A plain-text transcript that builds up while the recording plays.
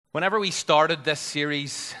Whenever we started this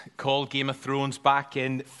series called Game of Thrones back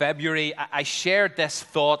in February, I shared this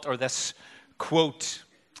thought or this quote: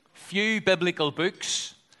 few biblical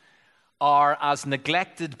books are as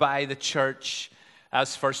neglected by the church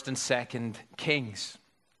as 1st and 2nd Kings.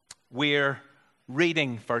 We're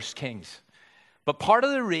reading 1st Kings. But part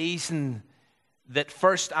of the reason that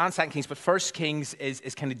 1st and 2nd Kings, but 1st Kings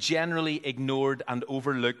is kind of generally ignored and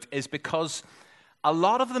overlooked is because a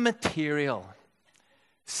lot of the material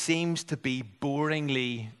seems to be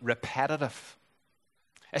boringly repetitive,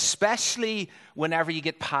 especially whenever you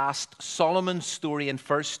get past Solomon's story in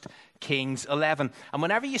 1 Kings 11. And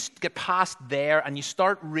whenever you get past there and you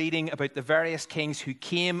start reading about the various kings who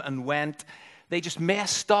came and went, they just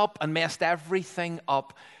messed everything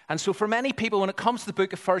up. And so for many people, when it comes to the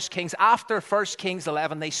book of 1 Kings, after 1 Kings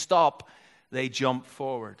 11, they stop, they jump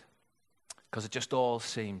forward, because it just all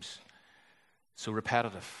seems so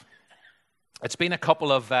repetitive. It's been a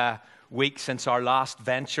couple of weeks since our last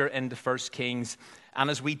venture into 1 Kings. And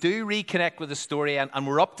as we do reconnect with the story, and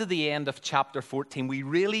we're up to the end of chapter 14, we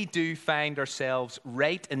really do find ourselves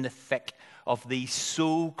right in the thick of these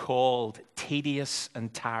so-called tedious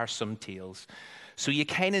and tiresome tales. So you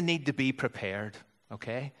kind of need to be prepared,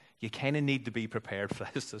 okay? You kind of need to be prepared for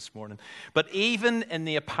this morning. But even in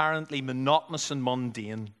the apparently monotonous and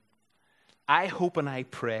mundane, I hope and I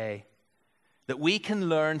pray that we can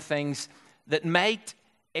learn things that might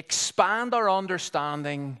expand our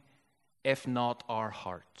understanding, if not our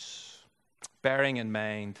hearts, bearing in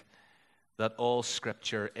mind that all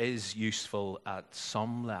Scripture is useful at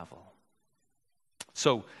some level.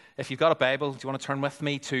 So, if you've got a Bible, do you want to turn with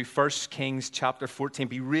me to 1 Kings chapter 14? It'd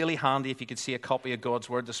be really handy if you could see a copy of God's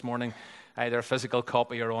Word this morning, either a physical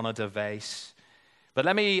copy or on a device. But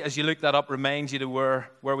let me, as you look that up, remind you to where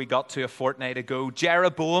we got to a fortnight ago.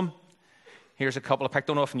 Jeroboam. Here's a couple of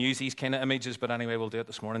pictures. I don't often use these kind of images, but anyway, we'll do it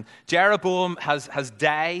this morning. Jeroboam has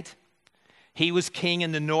died. He was king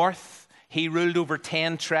in the north. He ruled over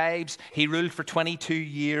 10 tribes. He ruled for 22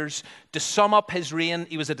 years. To sum up his reign,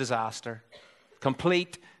 he was a disaster.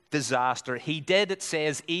 Complete disaster. He did, it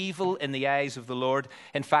says, evil in the eyes of the Lord.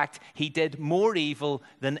 In fact, he did more evil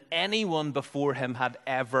than anyone before him had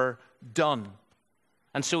ever done.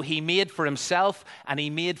 And so he made for himself and he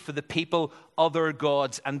made for the people other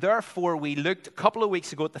gods. And therefore, we looked a couple of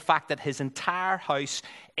weeks ago at the fact that his entire house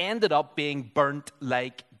ended up being burnt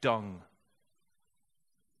like dung,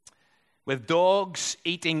 with dogs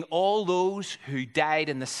eating all those who died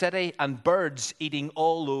in the city and birds eating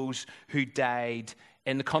all those who died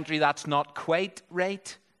in the country. That's not quite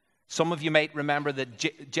right. Some of you might remember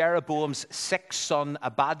that Jeroboam's sixth son,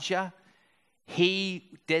 Abijah,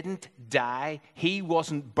 he didn't die. He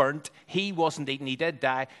wasn't burnt. He wasn't eaten. He did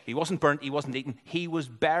die. He wasn't burnt. He wasn't eaten. He was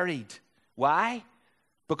buried. Why?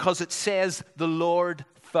 Because it says the Lord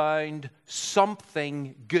found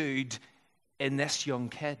something good in this young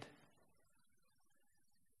kid.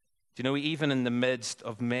 Do you know, even in the midst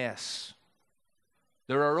of mess,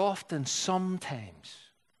 there are often sometimes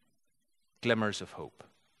glimmers of hope.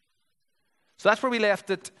 So that's where we left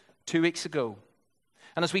it 2 weeks ago.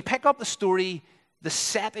 And as we pick up the story, the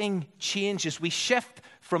setting changes. We shift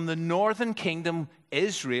from the northern kingdom,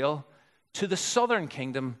 Israel, to the southern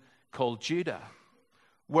kingdom called Judah,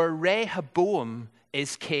 where Rehoboam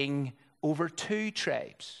is king over 2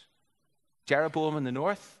 tribes. Jeroboam in the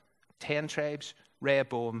north, 10 tribes.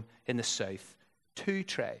 Rehoboam in the south, 2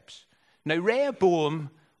 tribes. Now, Rehoboam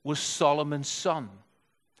was Solomon's son,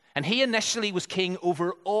 and he initially was king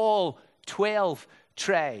over all 12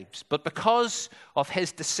 tribes. But because of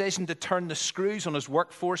his decision to turn the screws on his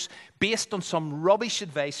workforce based on some rubbish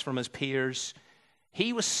advice from his peers,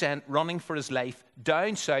 he was sent running for his life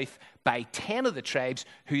down south by 10 of the tribes,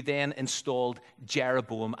 who then installed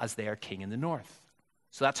Jeroboam as their king in the north.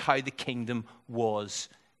 So that's how the kingdom was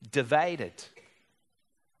divided.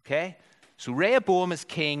 Okay? So Rehoboam is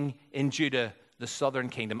king in Judah, the southern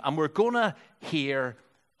kingdom. And we're going to hear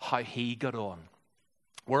how he got on.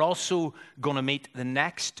 We're also going to meet the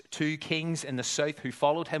next 2 kings in the south who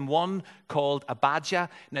followed him. One called Abijah.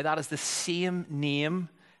 Now that is the same name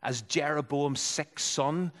as Jeroboam's 6th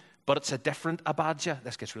son, but it's a different Abijah.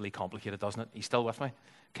 This gets really complicated, doesn't it? Are you still with me?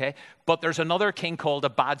 Okay? But there's another king called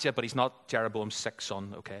Abijah, but he's not Jeroboam's 6th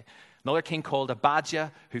son, okay? Another king called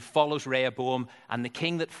Abijah who follows Rehoboam, and the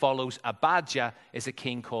king that follows Abijah is a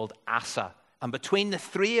king called Asa. And between the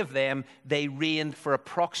 3 of them, they reigned for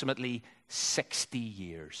approximately 60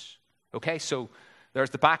 years. Okay, so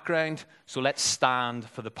there's the background. So let's stand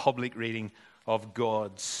for the public reading of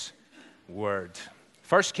God's word.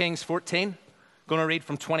 1 Kings 14, going to read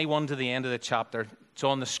from 21 to the end of the chapter. It's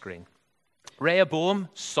on the screen. Rehoboam,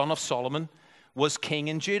 son of Solomon, was king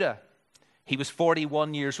in Judah. He was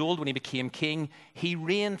 41 years old when he became king. He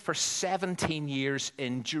reigned for 17 years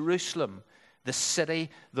in Jerusalem, the city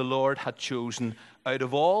the Lord had chosen out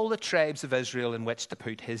of all the tribes of Israel in which to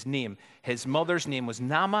put his name. His mother's name was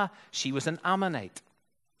Naamah. She was an Ammonite.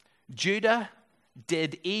 Judah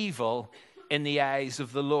did evil in the eyes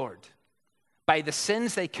of the Lord. By the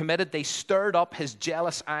sins they committed, they stirred up his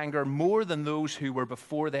jealous anger more than those who were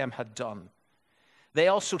before them had done. They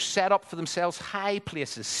also set up for themselves high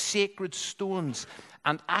places, sacred stones,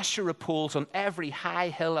 and Asherah poles on every high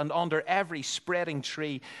hill and under every spreading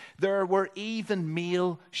tree. There were even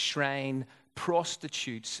male shrine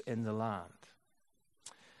prostitutes in the land.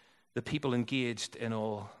 The people engaged in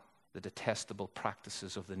all the detestable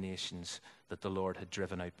practices of the nations that the Lord had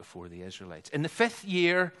driven out before the Israelites. In the 5th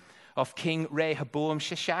year of King Rehoboam,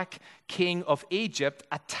 Shishak, king of Egypt,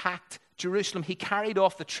 attacked Jerusalem. He carried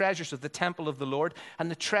off the treasures of the temple of the Lord and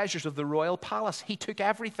the treasures of the royal palace. He took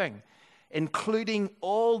everything, including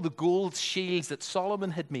all the gold shields that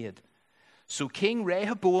Solomon had made. So King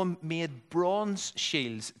Rehoboam made bronze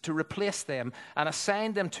shields to replace them and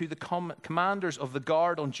assigned them to the commanders of the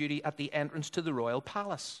guard on duty at the entrance to the royal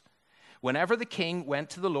palace. Whenever the king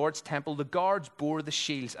went to the Lord's temple, the guards bore the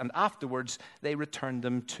shields, and afterwards they returned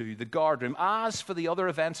them to the guardroom. As for the other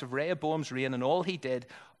events of Rehoboam's reign and all he did,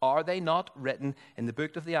 are they not written in the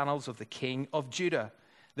book of the annals of the king of Judah?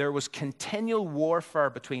 There was continual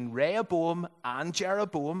warfare between Rehoboam and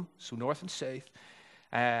Jeroboam, so north and south,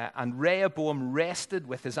 and Rehoboam rested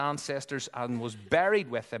with his ancestors and was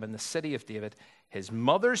buried with them in the city of David. His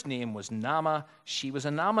mother's name was Naamah. She was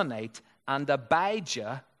an Ammonite, and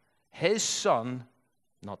Abijah, his son,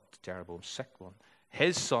 not Jeroboam's sick one,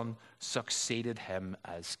 his son succeeded him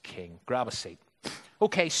as king. Grab a seat.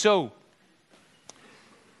 Okay, so,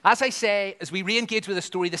 as I say, as we re-engage with the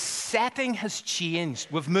story, the setting has changed.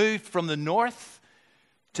 We've moved from the north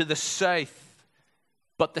to the south,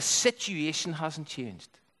 but the situation hasn't changed.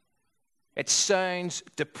 It sounds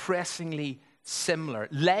depressingly similar.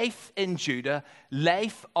 Life in Judah,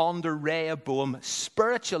 life under Rehoboam,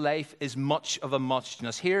 spiritual life is much of a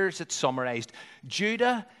muchness. Here's it summarized.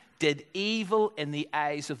 Judah did evil in the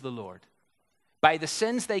eyes of the Lord. By the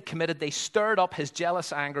sins they committed, they stirred up his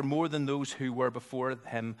jealous anger more than those who were before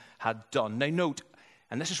him had done. Now note,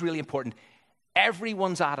 and this is really important,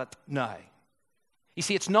 everyone's at it now. You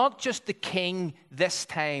see, it's not just the king this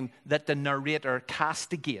time that the narrator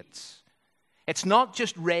castigates. It's not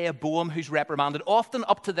just Rehoboam who's reprimanded. Often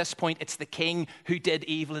up to this point, it's the king who did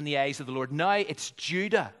evil in the eyes of the Lord. Now it's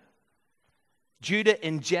Judah. Judah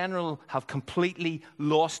in general have completely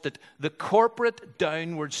lost it. The corporate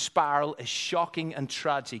downward spiral is shocking and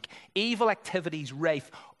tragic. Evil activities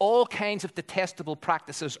rife. All kinds of detestable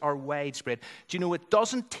practices are widespread. Do you know, it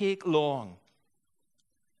doesn't take long.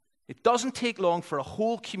 It doesn't take long for a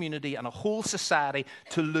whole community and a whole society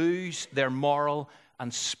to lose their moral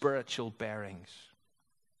and spiritual bearings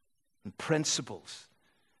and principles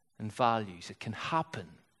and values. It can happen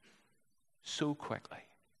so quickly.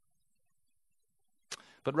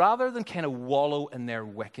 But rather than kind of wallow in their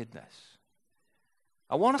wickedness,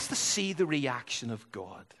 I want us to see the reaction of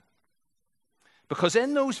God. Because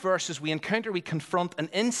in those verses we confront an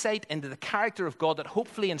insight into the character of God that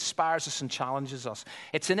hopefully inspires us and challenges us.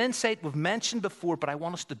 It's an insight we've mentioned before, but I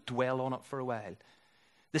want us to dwell on it for a while.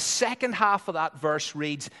 The second half of that verse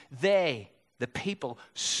reads, they, the people,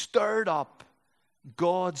 stirred up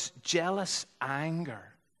God's jealous anger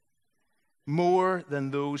more than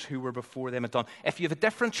those who were before them had done. If you have a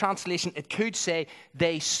different translation, it could say,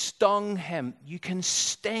 they stung him. You can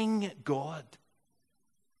sting God.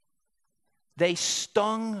 They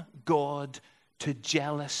stung God to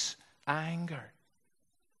jealous anger.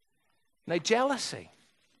 Now, jealousy,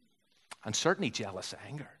 and certainly jealous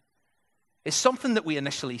anger, is something that we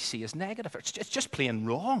initially see as negative. It's just plain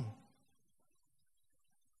wrong.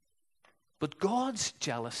 But God's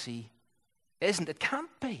jealousy isn't. It can't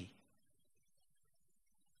be.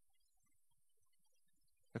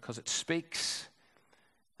 Because it speaks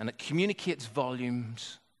and it communicates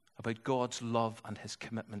volumes about God's love and his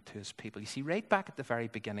commitment to his people. You see, right back at the very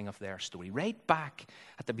beginning of their story, right back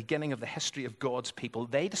at the beginning of the history of God's people,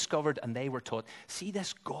 they discovered and they were taught, see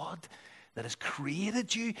this God that has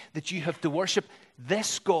created you, that you have to worship,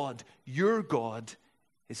 this God, your God,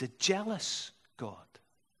 is a jealous God.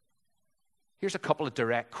 Here's a couple of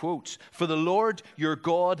direct quotes. For the Lord your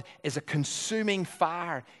God is a consuming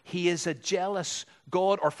fire. He is a jealous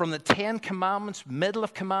God. Or from the 10 Commandments, middle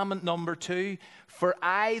of commandment number 2, for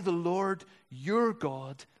I, the Lord your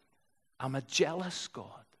God, am a jealous God.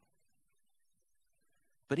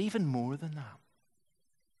 But even more than that,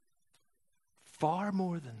 far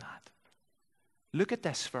more than that, Look at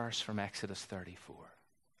this verse from Exodus 34.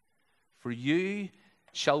 For you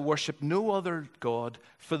shall worship no other God,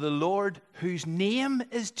 for the Lord, whose name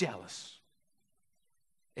is jealous,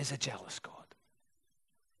 is a jealous God.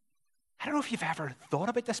 I don't know if you've ever thought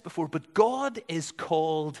about this before, but God is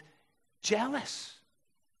called jealous.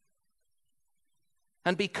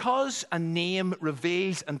 And because a name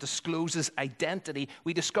reveals and discloses identity,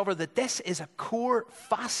 we discover that this is a core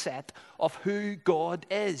facet of who God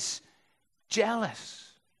is: jealous.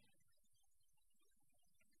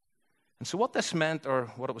 And so what this meant,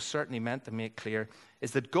 or what it was certainly meant to make clear,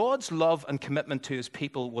 is that God's love and commitment to his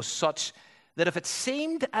people was such that if it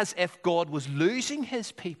seemed as if God was losing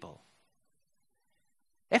his people,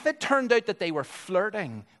 if it turned out that they were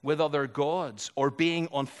flirting with other gods or being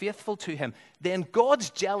unfaithful to him, then God's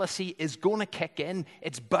jealousy is going to kick in.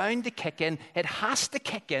 It's bound to kick in. It has to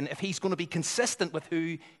kick in if he's going to be consistent with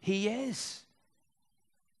who he is.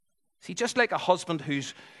 See, just like a husband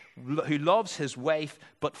who loves his wife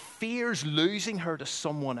but fears losing her to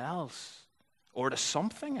someone else or to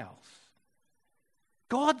something else,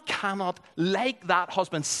 God cannot, like that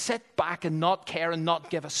husband, sit back and not care and not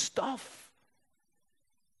give a stuff.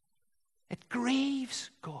 It grieves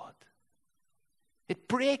God. It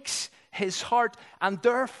breaks his heart, and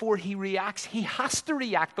therefore he reacts. He has to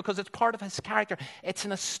react because it's part of his character. It's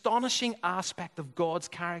an astonishing aspect of God's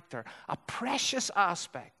character, a precious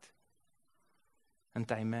aspect and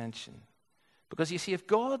dimension. Because you see, if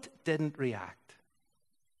God didn't react,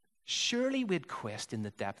 surely we'd question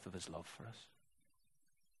the depth of his love for us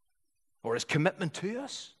or his commitment to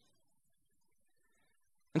us.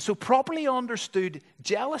 And so, properly understood,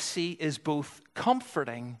 jealousy is both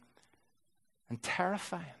comforting and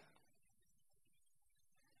terrifying.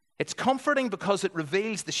 It's comforting because it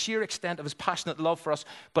reveals the sheer extent of his passionate love for us,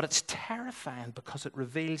 but it's terrifying because it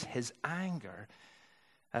reveals his anger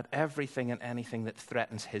at everything and anything that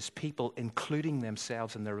threatens his people, including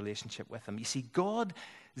themselves and their relationship with him. You see, God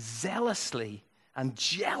zealously and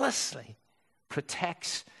jealously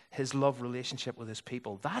protects his love relationship with his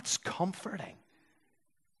people. That's comforting.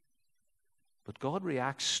 But God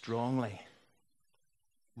reacts strongly,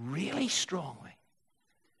 really strongly,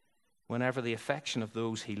 whenever the affection of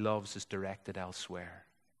those he loves is directed elsewhere.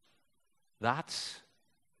 That's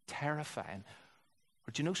terrifying.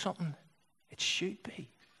 Or do you know something? It should be.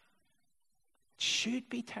 It should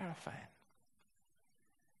be terrifying.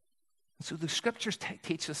 And so the scriptures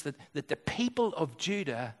teach us that the people of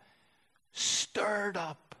Judah stirred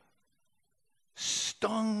up,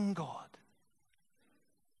 stung God,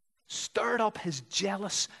 stirred up his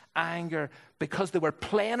jealous anger because they were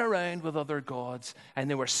playing around with other gods and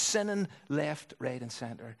they were sinning left, right, and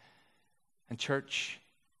center. And church,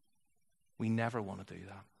 we never want to do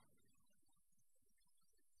that.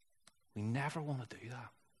 We never want to do that.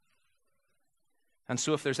 And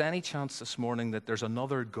so if there's any chance this morning that there's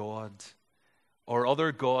another god or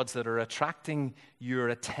other gods that are attracting your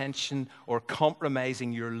attention or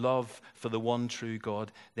compromising your love for the one true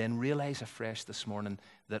God, then realize afresh this morning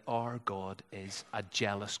that our God is a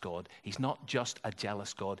jealous God. He's not just a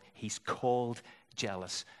jealous God. He's called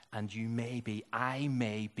jealous. And I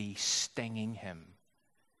may be stinging him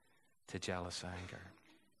to jealous anger.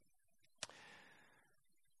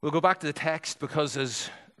 We'll go back to the text because as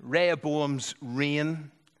Rehoboam's reign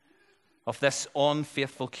of this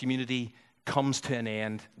unfaithful community comes to an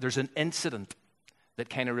end, there's an incident that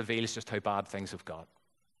kind of reveals just how bad things have got.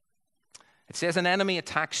 It says an enemy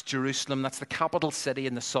attacks Jerusalem. That's the capital city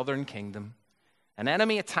in the southern kingdom. An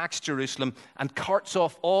enemy attacks Jerusalem and carts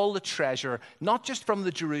off all the treasure, not just from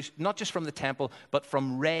the temple, but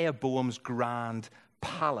from Rehoboam's grand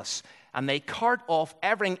palace. And they cart off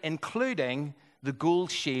everything, including the gold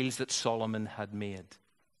shields that Solomon had made.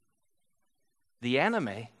 The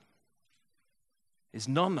enemy is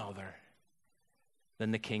none other than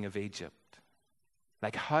the king of Egypt.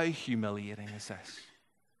 Like, how humiliating is this?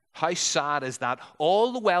 How sad is that?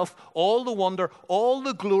 All the wealth, all the wonder, all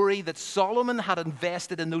the glory that Solomon had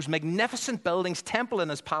invested in those magnificent buildings, temple and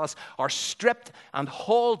his palace, are stripped and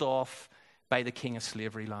hauled off by the king of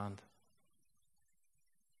slavery land.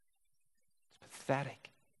 It's pathetic.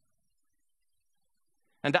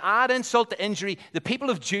 And to add insult to injury, the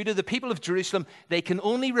people of Judah, the people of Jerusalem, they can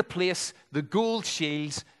only replace the gold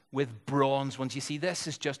shields with bronze ones. You see, this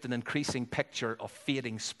is just an increasing picture of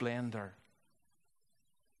fading splendor.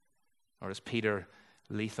 Or as Peter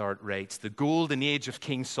Leithart writes, the golden age of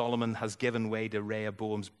King Solomon has given way to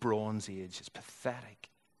Rehoboam's bronze age. It's pathetic.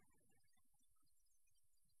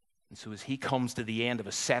 And so as he comes to the end of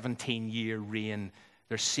a 17-year reign,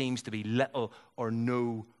 there seems to be little or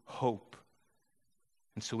no hope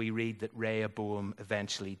And so we read that Rehoboam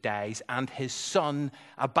eventually dies and his son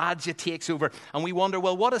Abijah takes over. And we wonder,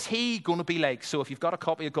 well, what is he going to be like? So if you've got a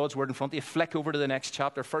copy of God's Word in front of you, flick over to the next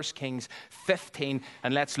chapter, 1 Kings 15,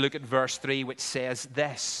 and let's look at verse 3, which says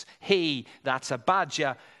this. He, that's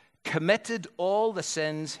Abijah, committed all the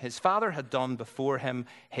sins his father had done before him.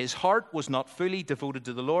 His heart was not fully devoted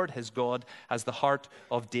to the Lord his God as the heart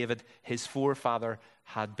of David, his forefather,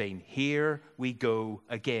 had been. Here we go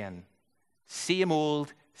again. Same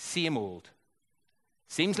old, same old.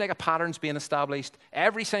 Seems like a pattern's being established.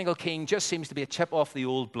 Every single king just seems to be a chip off the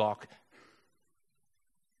old block.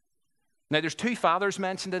 Now, there's two fathers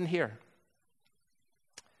mentioned in here.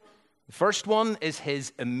 The first one is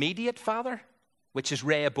his immediate father, which is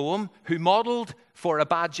Rehoboam, who modeled for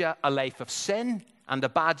Abijah a life of sin, and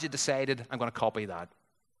Abijah decided, I'm going to copy that.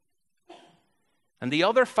 And the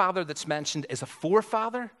other father that's mentioned is a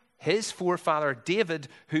forefather, his forefather David,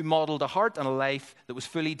 who modeled a heart and a life that was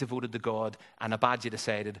fully devoted to God, and Abijah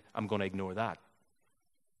decided, I'm going to ignore that.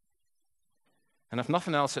 And if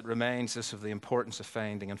nothing else, it reminds us of the importance of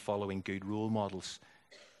finding and following good role models.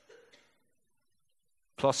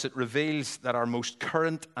 Plus, it reveals that our most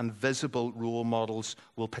current and visible role models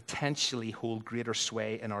will potentially hold greater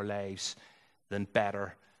sway in our lives than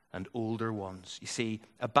better and older ones. You see,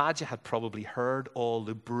 Abijah had probably heard all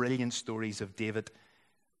the brilliant stories of David,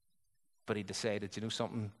 but he decided, you know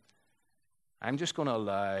something? I'm just going to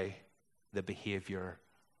allow the behavior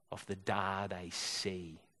of the dad I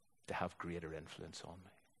see to have greater influence on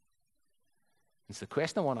me. And so the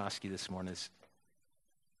question I want to ask you this morning is,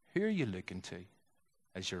 who are you looking to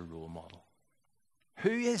as your role model?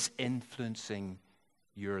 Who is influencing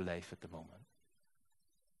your life at the moment?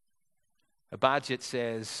 Abijah, it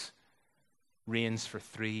says, reigns for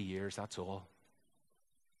 3 years, that's all.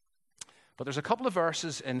 But there's a couple of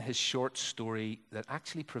verses in his short story that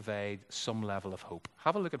actually provide some level of hope.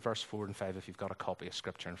 Have a look at verse 4 and 5 if you've got a copy of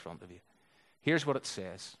Scripture in front of you. Here's what it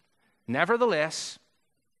says. Nevertheless,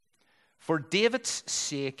 for David's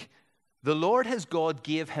sake, the Lord his God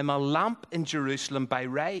gave him a lamp in Jerusalem by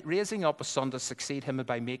raising up a son to succeed him and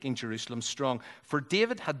by making Jerusalem strong. For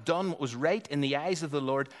David had done what was right in the eyes of the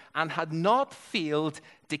Lord and had not failed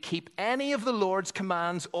to keep any of the Lord's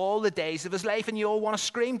commands all the days of his life. And you all want to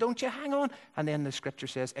scream, don't you? Hang on. And then the scripture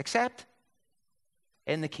says, except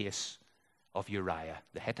in the case of Uriah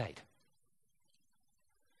the Hittite.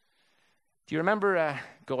 Do you remember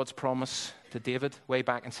God's promise to David way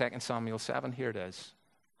back in 2 Samuel 7? Here it is.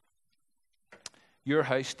 Your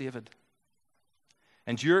house, David,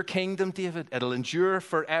 and your kingdom, David, it'll endure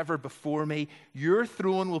forever before me. Your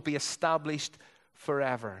throne will be established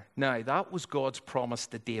forever. Now, that was God's promise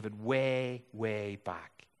to David way, way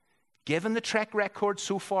back. Given the track record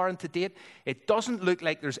so far and to date, it doesn't look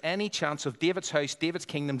like there's any chance of David's house, David's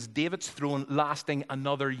kingdoms, David's throne lasting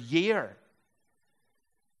another year.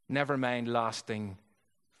 Never mind lasting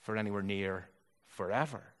for anywhere near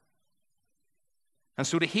forever. And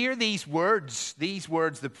so to hear these words,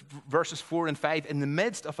 the verses 4 and 5, in the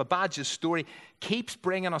midst of Abijah's story, keeps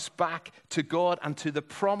bringing us back to God and to the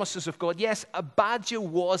promises of God. Yes, Abijah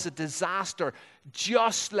was a disaster,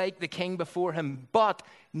 just like the king before him, but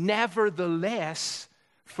nevertheless,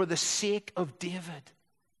 for the sake of David.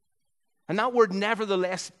 And that word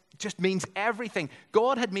nevertheless just means everything.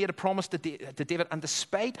 God had made a promise to David, and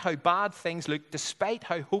despite how bad things looked, despite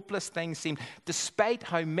how hopeless things seemed, despite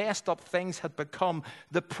how messed up things had become,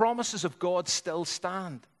 the promises of God still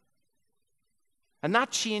stand. And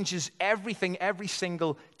that changes everything every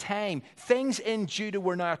single time. Things in Judah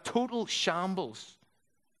were now a total shambles.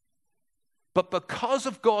 But because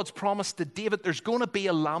of God's promise to David, there's going to be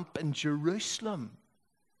a lamp in Jerusalem.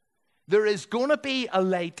 There is going to be a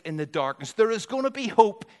light in the darkness. There is going to be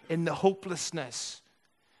hope in the hopelessness.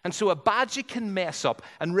 And so Abijah can mess up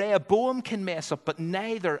and Rehoboam can mess up, but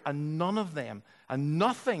neither and none of them and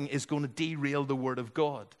nothing is going to derail the word of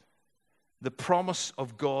God. The promise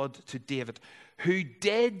of God to David, who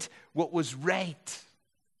did what was right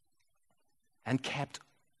and kept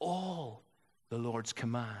all the Lord's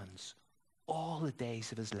commands all the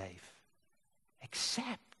days of his life,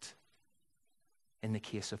 except in the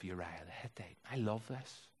case of Uriah the Hittite. I love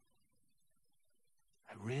this.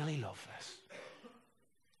 I really love this.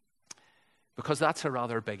 Because that's a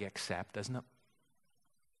rather big except, isn't it?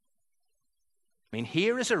 I mean,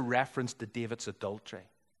 here is a reference to David's adultery.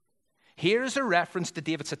 Here is a reference to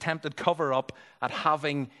David's attempted cover-up at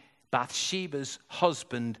having Bathsheba's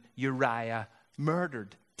husband, Uriah,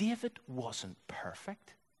 murdered. David wasn't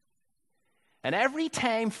perfect. And every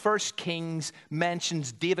time 1 Kings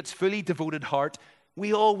mentions David's fully devoted heart,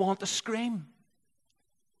 we all want to scream.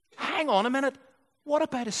 Hang on a minute. What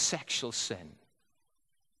about a sexual sin?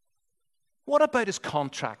 What about his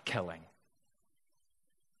contract killing?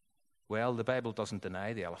 Well, the Bible doesn't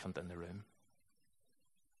deny the elephant in the room.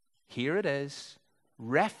 Here it is,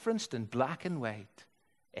 referenced in black and white,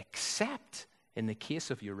 except in the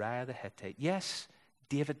case of Uriah the Hittite. Yes,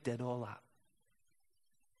 David did all that.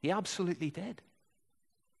 He absolutely did.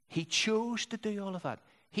 He chose to do all of that.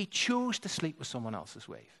 He chose to sleep with someone else's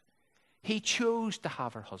wife. He chose to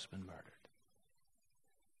have her husband murdered.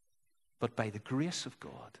 But by the grace of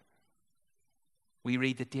God, we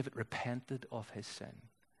read that David repented of his sin.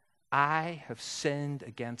 I have sinned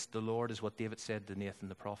against the Lord, is what David said to Nathan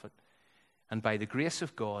the prophet. And by the grace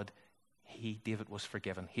of God, David was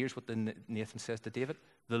forgiven. Here's what Nathan says to David.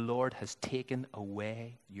 The Lord has taken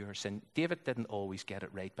away your sin. David didn't always get it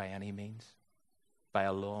right by any means, by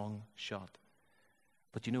a long shot.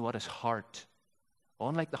 But you know what? His heart,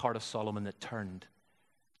 unlike the heart of Solomon that turned,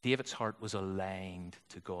 David's heart was aligned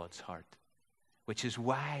to God's heart, which is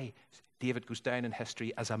why David goes down in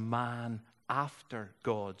history as a man after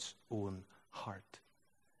God's own heart.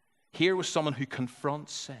 Here was someone who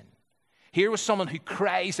confronts sin. Here was someone who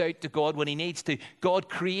cries out to God when he needs to. God,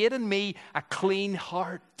 create in me a clean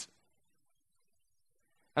heart.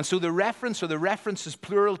 And so the reference, or the references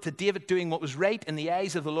plural, to David doing what was right in the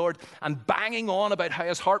eyes of the Lord and banging on about how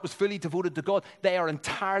his heart was fully devoted to God, they are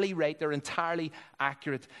entirely right. They're entirely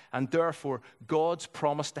accurate. And therefore, God's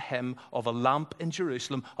promise to him of a lamp in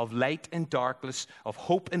Jerusalem, of light in darkness, of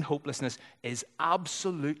hope in hopelessness, is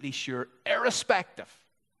absolutely sure, irrespective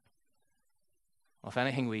of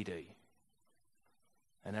anything we do,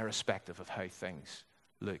 and irrespective of how things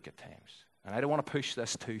look at times. And I don't want to push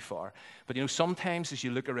this too far, but you know, sometimes as you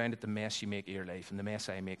look around at the mess you make of your life and the mess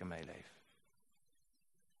I make of my life,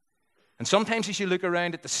 and sometimes as you look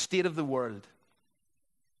around at the state of the world,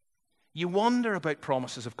 you wonder about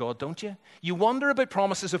promises of God, don't you? You wonder about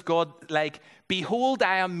promises of God like, behold,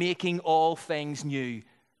 I am making all things new.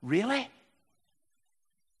 Really?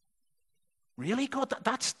 Really, God?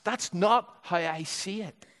 That's not how I see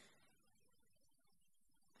it.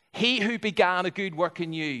 He who began a good work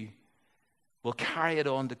in you will carry it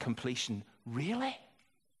on to completion. Really?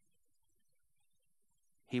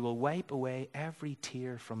 He will wipe away every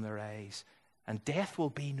tear from their eyes, and death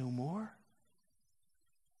will be no more.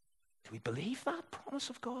 Do we believe that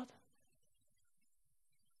promise of God?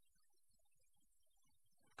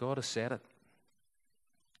 God has said it.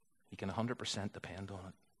 You can 100% depend on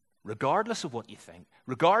it. Regardless of what you think,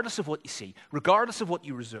 regardless of what you see, regardless of what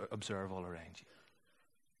you observe all around you.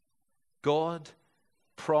 God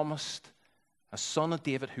promised a son of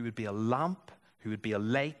David who would be a lamp, who would be a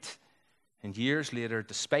light. And years later,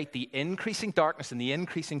 despite the increasing darkness and the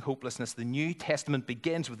increasing hopelessness, the New Testament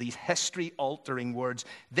begins with these history-altering words.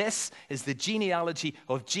 This is the genealogy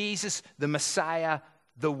of Jesus, the Messiah,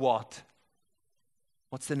 the what?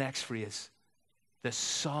 What's the next phrase? The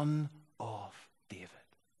Son of David,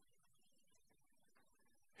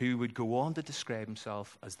 who would go on to describe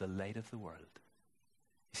himself as the light of the world.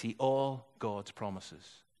 You see, all God's promises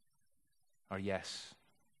are yes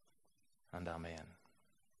and amen.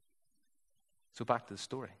 So back to the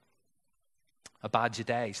story. Abijah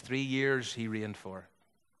dies. 3 years he reigned for,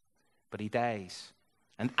 but he dies.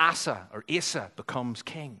 And Asa becomes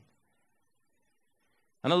king.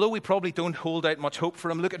 And although we probably don't hold out much hope for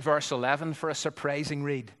him, look at verse 11 for a surprising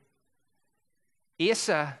read.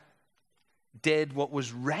 Asa did what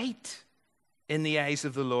was right in the eyes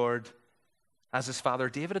of the Lord, as his father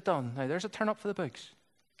David had done. Now, there's a turn up for the books.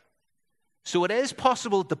 So it is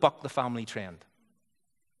possible to buck the family trend.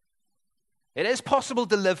 It is possible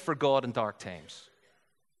to live for God in dark times,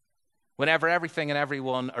 whenever everything and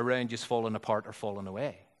everyone around you is falling apart or falling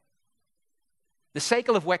away. The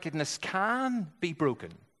cycle of wickedness can be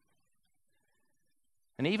broken.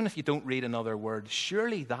 And even if you don't read another word,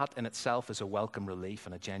 surely that in itself is a welcome relief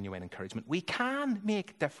and a genuine encouragement. We can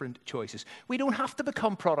make different choices. We don't have to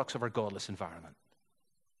become products of our godless environment.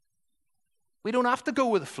 We don't have to go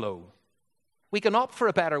with the flow. We can opt for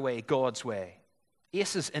a better way, God's way.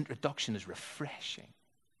 Asa's introduction is refreshing.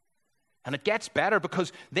 And it gets better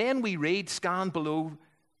because then we read, scan below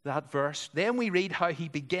that verse, then we read how he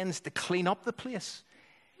begins to clean up the place,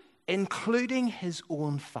 including his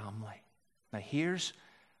own family. Now here's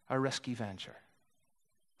a risky venture.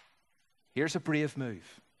 Here's a brave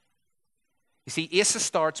move. You see, Asa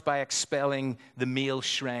starts by expelling the male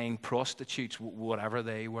shrine prostitutes, whatever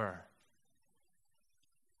they were,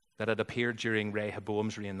 that had appeared during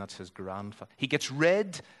Rehoboam's reign. That's his grandfather. He gets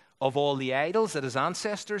rid of all the idols that his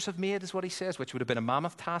ancestors have made, is what he says, which would have been a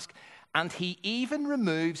mammoth task. And he even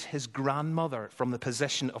removes his grandmother from the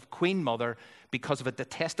position of queen mother because of a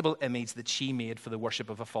detestable image that she made for the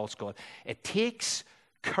worship of a false god. It takes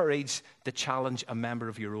courage to challenge a member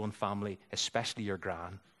of your own family, especially your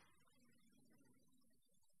gran.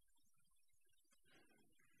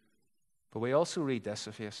 But we also read this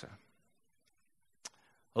of Asa.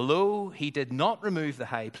 Although he did not remove the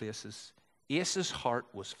high places, Asa's heart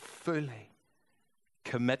was fully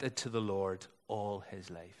committed to the Lord all his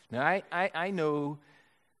life. Now, I know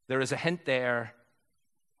there is a hint there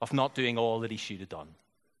of not doing all that he should have done.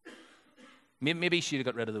 Maybe he should have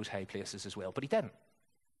got rid of those high places as well, but he didn't.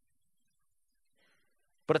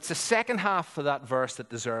 But it's the second half of that verse that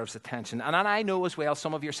deserves attention. And I know as well,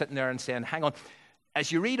 some of you are sitting there and saying, hang on, as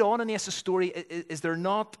you read on in Asa's story, is there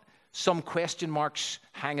not some question marks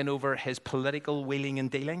hanging over his political wheeling and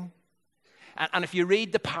dealing? And if you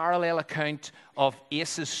read the parallel account of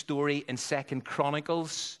Asa's story in 2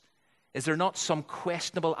 Chronicles, is there not some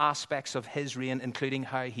questionable aspects of his reign, including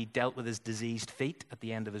how he dealt with his diseased feet at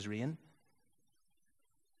the end of his reign?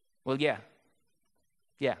 Well, yeah.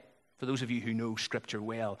 For those of you who know Scripture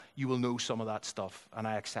well, you will know some of that stuff, and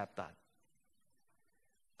I accept that.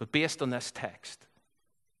 But based on this text,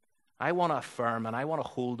 I want to affirm and I want to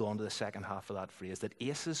hold on to the second half of that phrase, that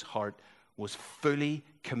Asa's heart was fully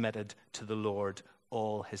committed to the Lord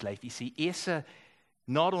all his life. You see, Asa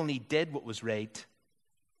not only did what was right,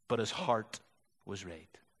 but his heart was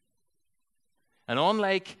right. And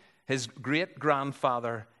unlike his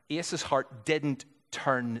great-grandfather, Asa's heart didn't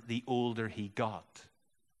turn the older he got.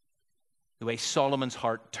 The way Solomon's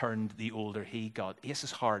heart turned the older he got.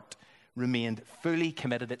 Asa's heart remained fully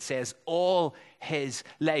committed, it says, all his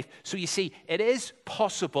life. So you see, it is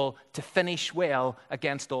possible to finish well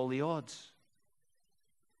against all the odds.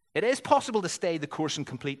 It is possible to stay the course and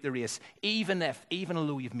complete the race, even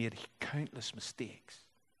although you've made countless mistakes.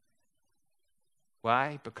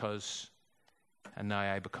 Why? Because, and now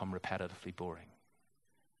I become repetitively boring.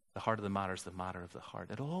 The heart of the matter is the matter of the heart.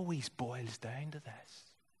 It always boils down to this.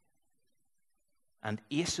 And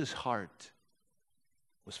Asa's heart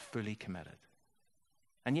was fully committed.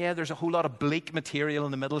 And yeah, there's a whole lot of bleak material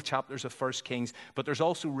in the middle chapters of 1 Kings, but there's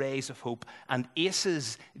also rays of hope. And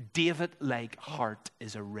Asa's David-like heart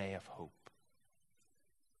is a ray of hope.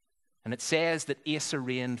 And it says that Asa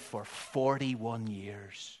reigned for 41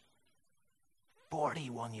 years.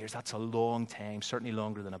 41 years, that's a long time, certainly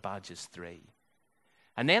longer than Abijah's 3.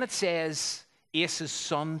 And then it says Asa's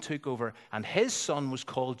son took over, and his son was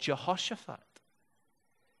called Jehoshaphat.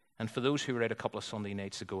 And for those who were out a couple of Sunday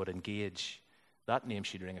nights ago at Engage, that name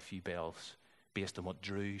should ring a few bells based on what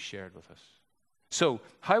Drew shared with us. So,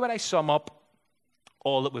 how would I sum up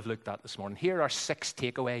all that we've looked at this morning? Here are 6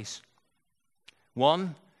 takeaways.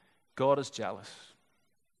 1, God is jealous.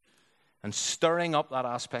 And stirring up that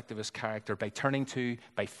aspect of his character by turning to,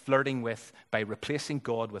 by flirting with, by replacing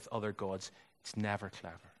God with other gods, it's never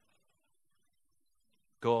clever.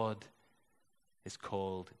 God is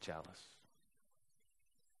called jealous.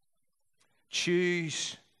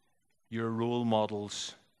 Choose your role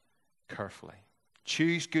models carefully.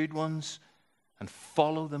 Choose good ones and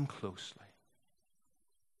follow them closely.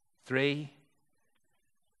 3,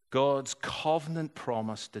 God's covenant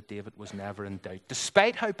promise to David was never in doubt.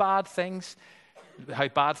 Despite how bad things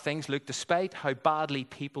looked, despite how badly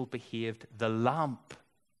people behaved, the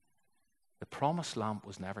promised lamp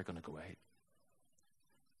was never going to go out.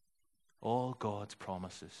 All God's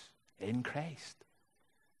promises in Christ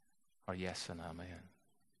are yes and amen.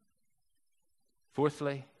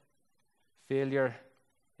 4thly, failure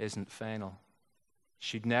isn't final.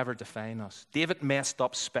 Should never define us. David messed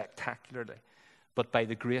up spectacularly, but by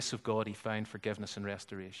the grace of God, he found forgiveness and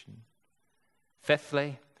restoration.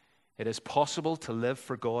 5thly, it is possible to live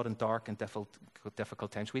for God in dark and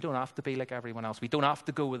difficult times. We don't have to be like everyone else. We don't have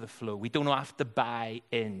to go with the flow. We don't have to buy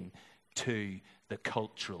in to the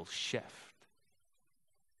cultural shift.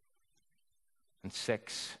 And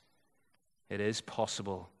 6, it is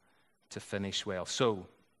possible to finish well. So,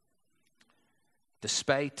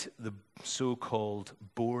 despite the so-called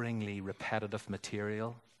boringly repetitive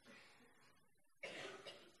material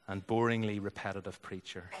and boringly repetitive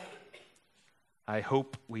preacher, I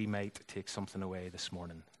hope we might take something away this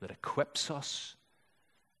morning that equips us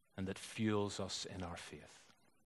and that fuels us in our faith.